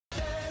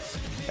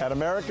At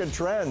American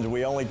Trends,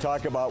 we only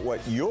talk about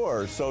what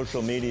your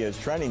social media is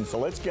trending, so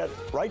let's get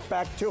right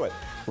back to it.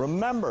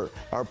 Remember,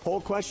 our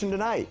poll question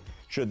tonight,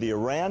 should the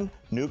Iran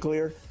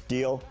nuclear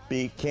deal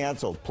be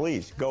canceled?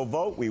 Please go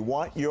vote. We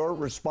want your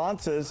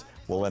responses.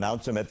 We'll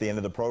announce them at the end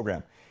of the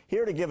program.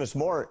 Here to give us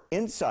more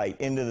insight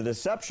into the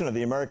deception of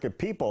the American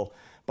people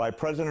by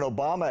President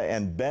Obama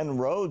and Ben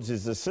Rhodes,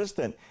 his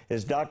assistant,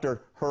 is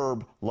Dr.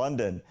 Herb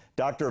London.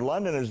 Dr.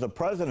 London is the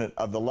president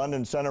of the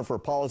London Center for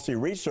Policy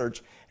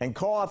Research and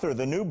co-author of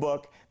the new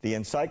book, The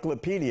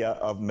Encyclopedia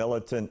of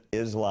Militant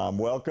Islam.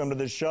 Welcome to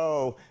the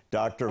show,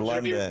 Dr.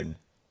 London.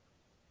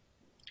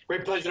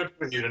 Great pleasure to be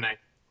with you tonight.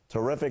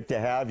 Terrific to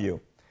have you.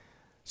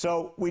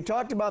 So we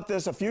talked about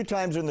this a few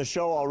times in the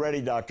show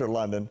already, Dr.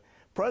 London.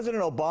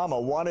 President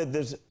Obama wanted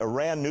this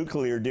Iran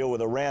nuclear deal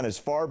with Iran as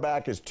far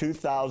back as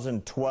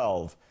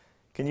 2012.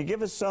 Can you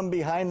give us some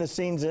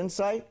behind-the-scenes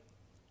insight?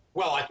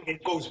 Well, I think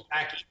it goes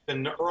back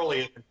even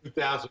earlier than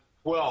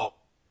 2012.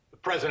 The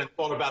president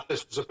thought about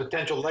this as a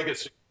potential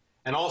legacy,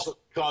 and also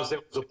because there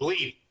was a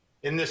belief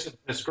in this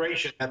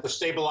administration that the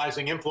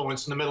stabilizing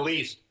influence in the Middle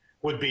East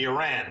would be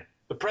Iran.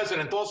 The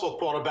president also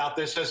thought about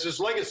this as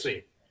his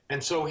legacy,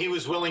 and so he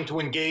was willing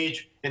to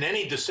engage in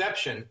any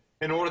deception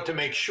in order to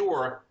make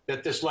sure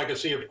that this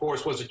legacy, of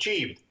course, was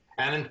achieved.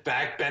 And in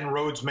fact, Ben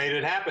Rhodes made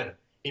it happen.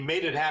 He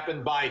made it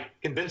happen by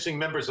convincing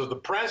members of the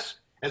press,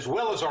 as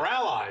well as our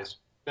allies,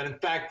 that in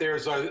fact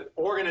there's an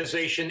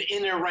organization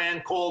in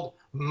Iran called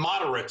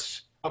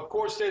moderates. Of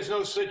course, there's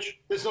no such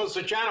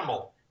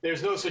animal.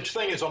 There's no such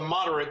thing as a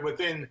moderate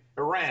within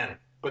Iran.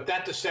 But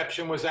that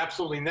deception was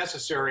absolutely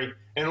necessary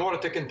in order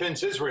to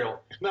convince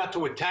Israel not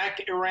to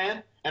attack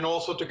Iran, and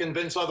also to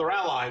convince other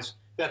allies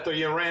that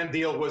the Iran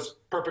deal was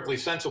perfectly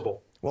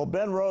sensible. Well,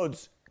 Ben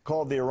Rhodes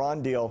called the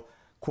Iran deal,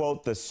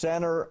 quote, the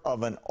center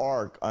of an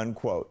arc,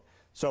 unquote.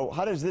 So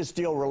how does this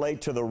deal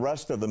relate to the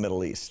rest of the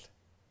Middle East?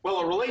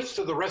 Well, it relates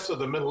to the rest of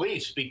the Middle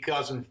East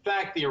because, in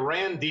fact, the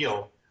Iran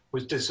deal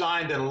was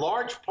designed in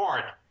large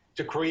part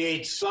to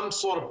create some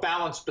sort of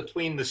balance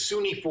between the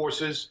Sunni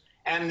forces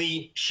and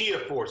the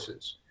Shia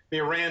forces, the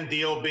Iran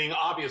deal being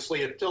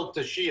obviously a tilt to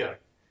Shia.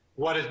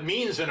 What it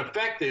means, in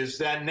effect, is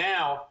that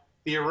now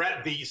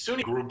the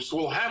Sunni groups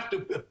will have to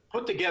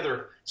put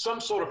together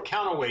some sort of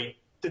counterweight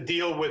to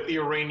deal with the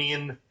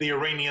Iranian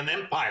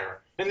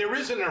empire. And there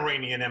is an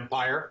Iranian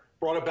empire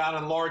brought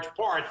about in large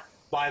part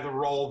by the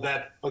role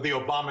that the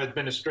Obama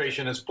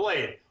administration has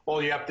played. All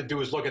you have to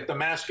do is look at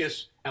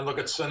Damascus and look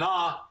at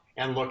Sana'a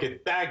and look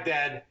at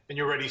Baghdad, and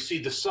you already see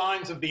the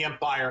signs of the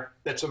empire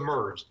that's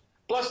emerged.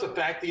 Plus the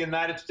fact the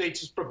United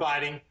States is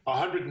providing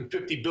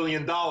 $150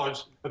 billion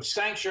of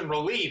sanction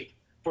relief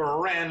for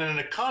Iran in an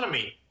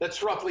economy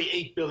that's roughly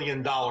 $8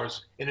 billion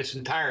in its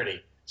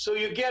entirety. So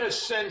you get a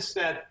sense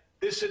that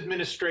this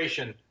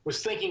administration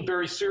was thinking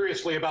very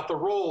seriously about the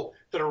role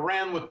that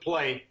Iran would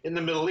play in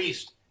the Middle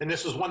East, and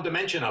this is one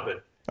dimension of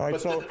it. Right,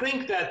 but to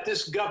think that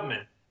this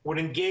government would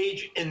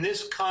engage in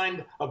this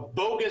kind of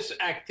bogus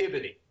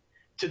activity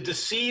to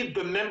deceive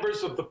the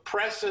members of the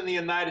press in the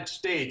United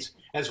States,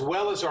 as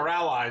well as our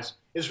allies,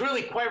 is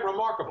really quite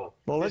remarkable.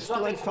 Well, let's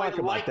talk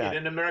about that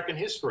in American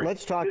history.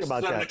 Let's talk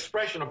about that. This is an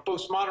expression of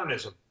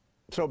postmodernism.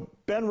 So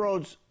Ben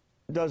Rhodes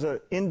does an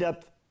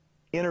in-depth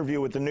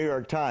interview with the New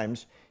York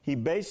Times. He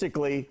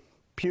basically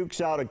pukes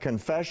out a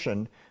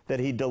confession that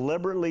he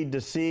deliberately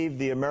deceived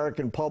the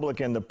American public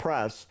and the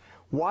press.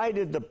 Why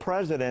did the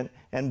president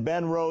and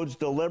Ben Rhodes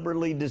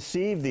deliberately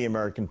deceive the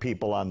American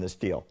people on this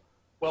deal?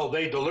 Well,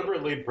 they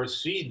deliberately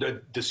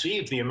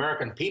deceived the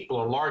American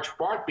people in large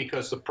part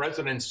because the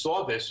president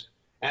saw this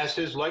as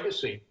his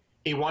legacy.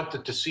 He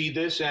wanted to see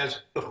this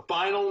as the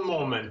final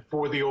moment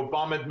for the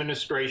Obama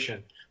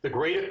administration, the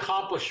great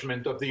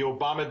accomplishment of the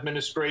Obama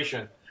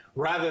administration,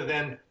 rather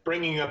than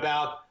bringing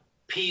about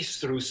peace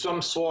through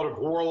some sort of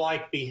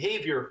warlike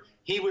behavior.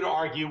 He would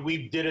argue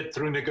we did it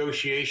through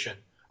negotiation.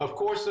 Of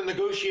course, the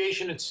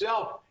negotiation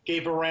itself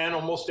gave Iran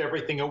almost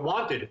everything it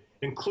wanted,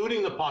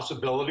 including the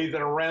possibility that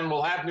Iran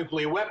will have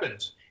nuclear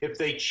weapons. If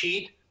they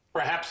cheat,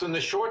 perhaps in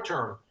the short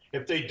term.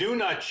 If they do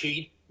not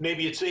cheat,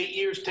 maybe it's 8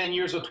 years, 10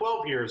 years, or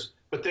 12 years,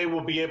 but they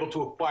will be able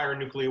to acquire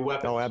nuclear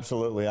weapons. Oh,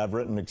 absolutely. I've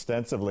written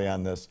extensively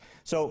on this.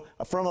 So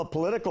from a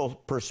political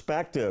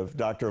perspective,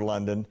 Dr.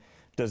 London,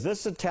 does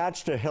this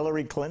attach to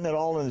Hillary Clinton at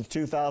all in the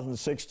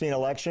 2016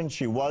 election?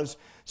 She was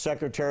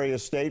Secretary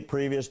of State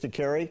previous to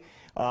Kerry.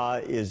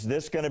 Is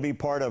this going to be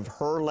part of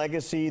her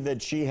legacy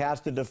that she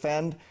has to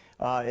defend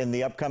in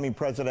the upcoming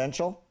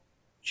presidential?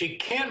 She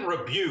can't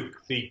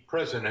rebuke the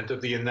President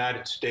of the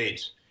United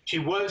States. She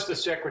was the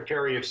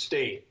Secretary of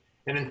State,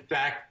 and in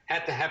fact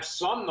had to have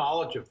some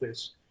knowledge of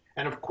this.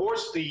 And of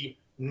course, the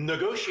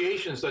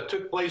negotiations that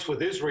took place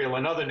with Israel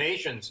and other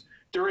nations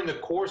during the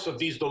course of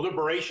these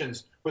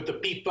deliberations with the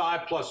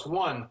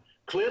P5+1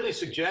 clearly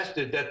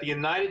suggested that the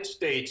United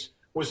States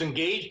was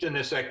engaged in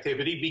this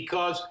activity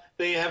because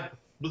they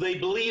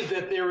believe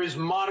that there is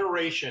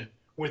moderation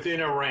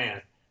within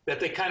Iran, that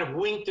they kind of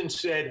winked and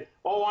said,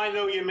 oh, I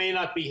know you may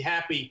not be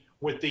happy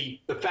with the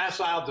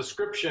facile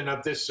description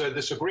of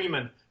this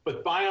agreement,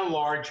 but by and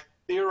large,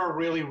 there are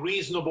really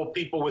reasonable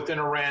people within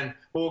Iran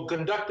who will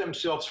conduct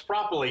themselves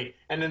properly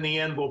and in the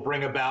end will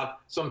bring about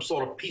some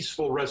sort of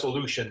peaceful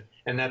resolution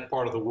in that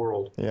part of the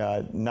world.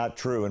 Yeah, not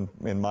true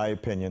in my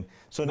opinion.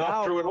 So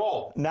not true at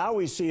all. Now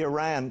we see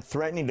Iran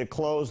threatening to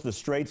close the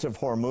Straits of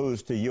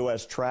Hormuz to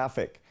U.S.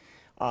 traffic.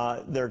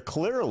 They're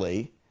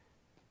clearly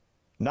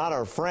not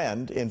our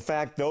friend. In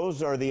fact,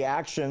 those are the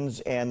actions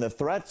and the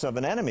threats of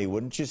an enemy,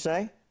 wouldn't you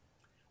say?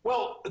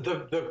 Well,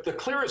 the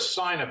clearest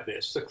sign of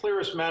this, the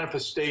clearest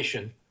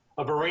manifestation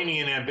of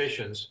Iranian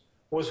ambitions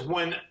was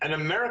when an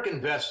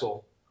American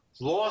vessel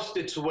lost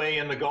its way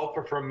in the Gulf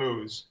of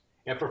Hormuz.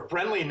 And if a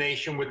friendly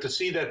nation were to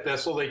see that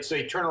vessel, they'd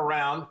say, turn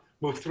around,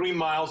 move 3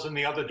 miles in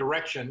the other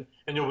direction,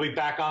 and you'll be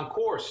back on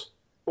course.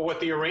 But what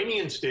the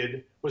Iranians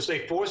did was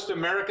they forced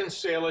American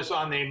sailors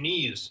on their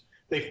knees.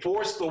 They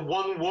forced the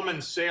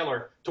one-woman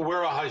sailor to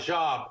wear a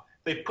hijab.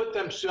 They put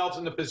themselves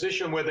in the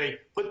position where they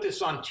put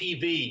this on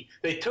TV.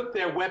 They took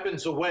their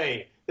weapons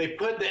away. They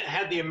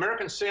had the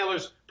American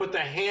sailors put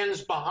their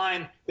hands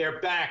behind their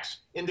backs,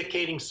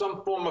 indicating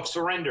some form of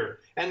surrender.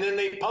 And then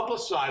they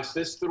publicized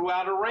this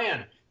throughout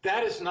Iran.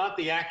 That is not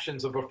the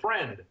actions of a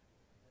friend.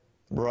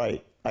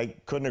 Right. I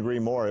couldn't agree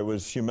more. It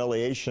was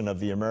humiliation of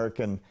the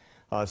American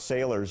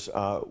sailors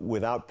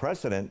without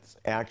precedent,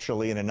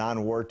 actually, in a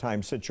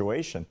non-wartime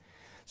situation.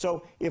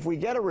 So if we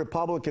get a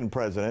Republican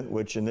president,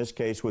 which in this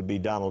case would be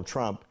Donald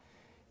Trump,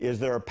 is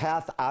there a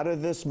path out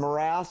of this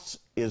morass?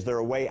 Is there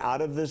a way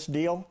out of this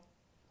deal?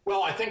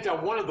 Well, I think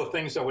that one of the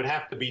things that would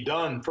have to be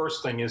done,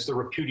 first thing, is the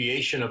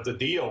repudiation of the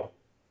deal.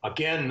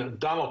 Again,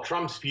 Donald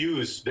Trump's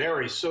views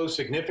vary so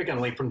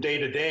significantly from day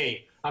to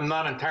day. I'm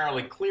not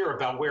entirely clear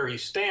about where he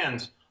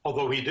stands,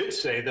 although he did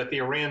say that the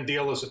Iran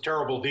deal is a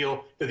terrible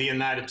deal for the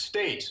United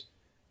States.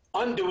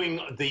 Undoing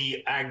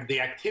the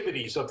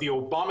activities of the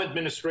Obama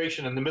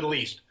administration in the Middle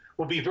East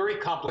will be very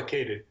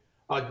complicated.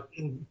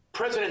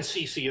 President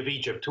Sisi of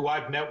Egypt, who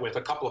I've met with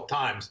a couple of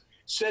times,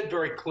 said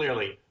very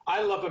clearly,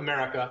 I love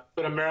America,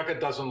 but America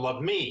doesn't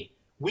love me.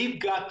 We've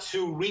got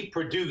to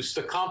reproduce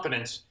the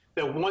confidence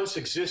that once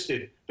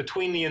existed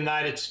between the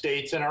United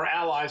States and our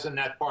allies in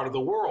that part of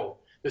the world.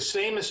 The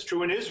same is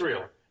true in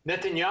Israel.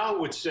 Netanyahu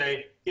would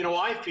say, you know,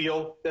 I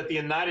feel that the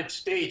United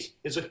States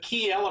is a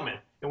key element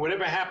in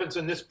whatever happens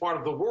in this part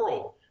of the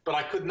world, but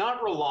I could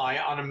not rely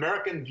on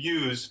American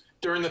views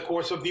during the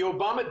course of the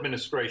Obama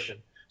administration.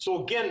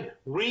 So again,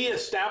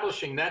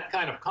 reestablishing that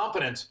kind of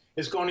confidence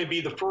is going to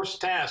be the first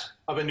task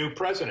of a new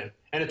president,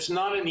 and it's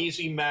not an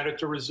easy matter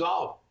to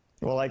resolve.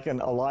 Well, I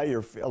can allay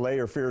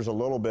your fears a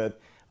little bit,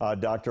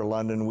 Dr.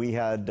 London. We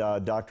had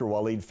Dr.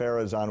 Walid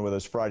Farah's on with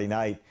us Friday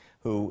night,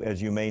 who,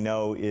 as you may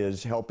know,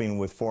 is helping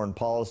with foreign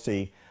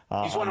policy.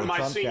 He's one of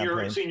my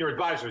senior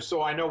advisors,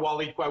 so I know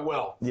Walid quite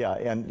well. Yeah,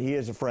 and he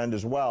is a friend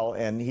as well,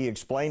 and he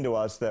explained to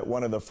us that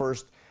one of the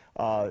first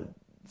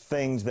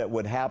things that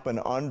would happen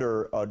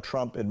under a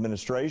Trump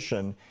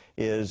administration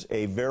is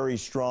a very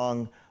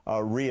strong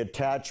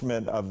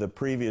reattachment of the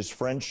previous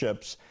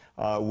friendships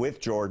with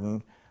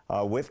Jordan,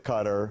 with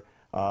Qatar,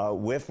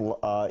 with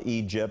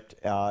Egypt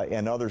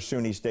and other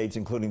Sunni states,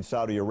 including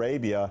Saudi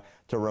Arabia,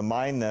 to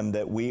remind them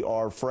that we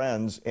are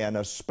friends, and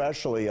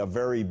especially a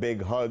very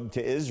big hug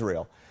to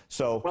Israel.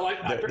 So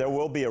there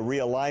will be a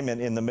realignment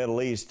in the Middle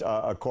East,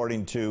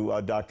 according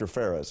to Dr.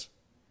 Farah's.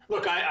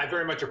 Look, I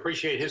very much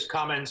appreciate his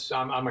comments.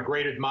 I'm a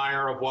great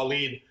admirer of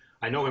Walid.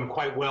 I know him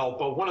quite well.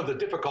 But one of the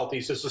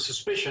difficulties is the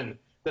suspicion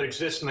that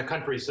exists in the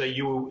countries that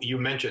you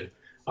mentioned.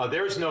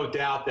 There's no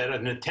doubt that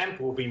an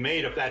attempt will be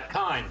made of that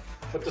kind,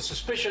 but the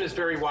suspicion is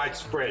very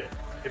widespread.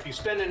 If you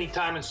spend any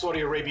time in Saudi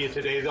Arabia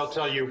today, they'll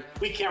tell you,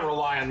 we can't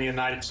rely on the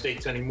United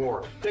States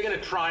anymore. They're going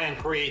to try and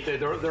create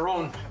their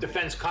own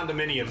defense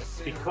condominium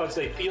because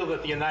they feel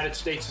that the United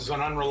States is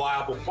an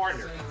unreliable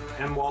partner.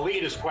 And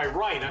Walid is quite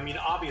right. I mean,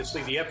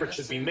 obviously the effort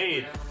should be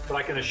made, but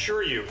I can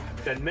assure you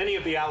that many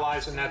of the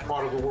allies in that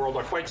part of the world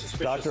are quite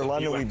suspicious. Dr.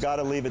 London, we've got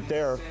to leave it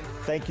there.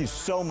 Thank you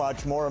so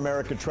much. More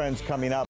America Trends coming up.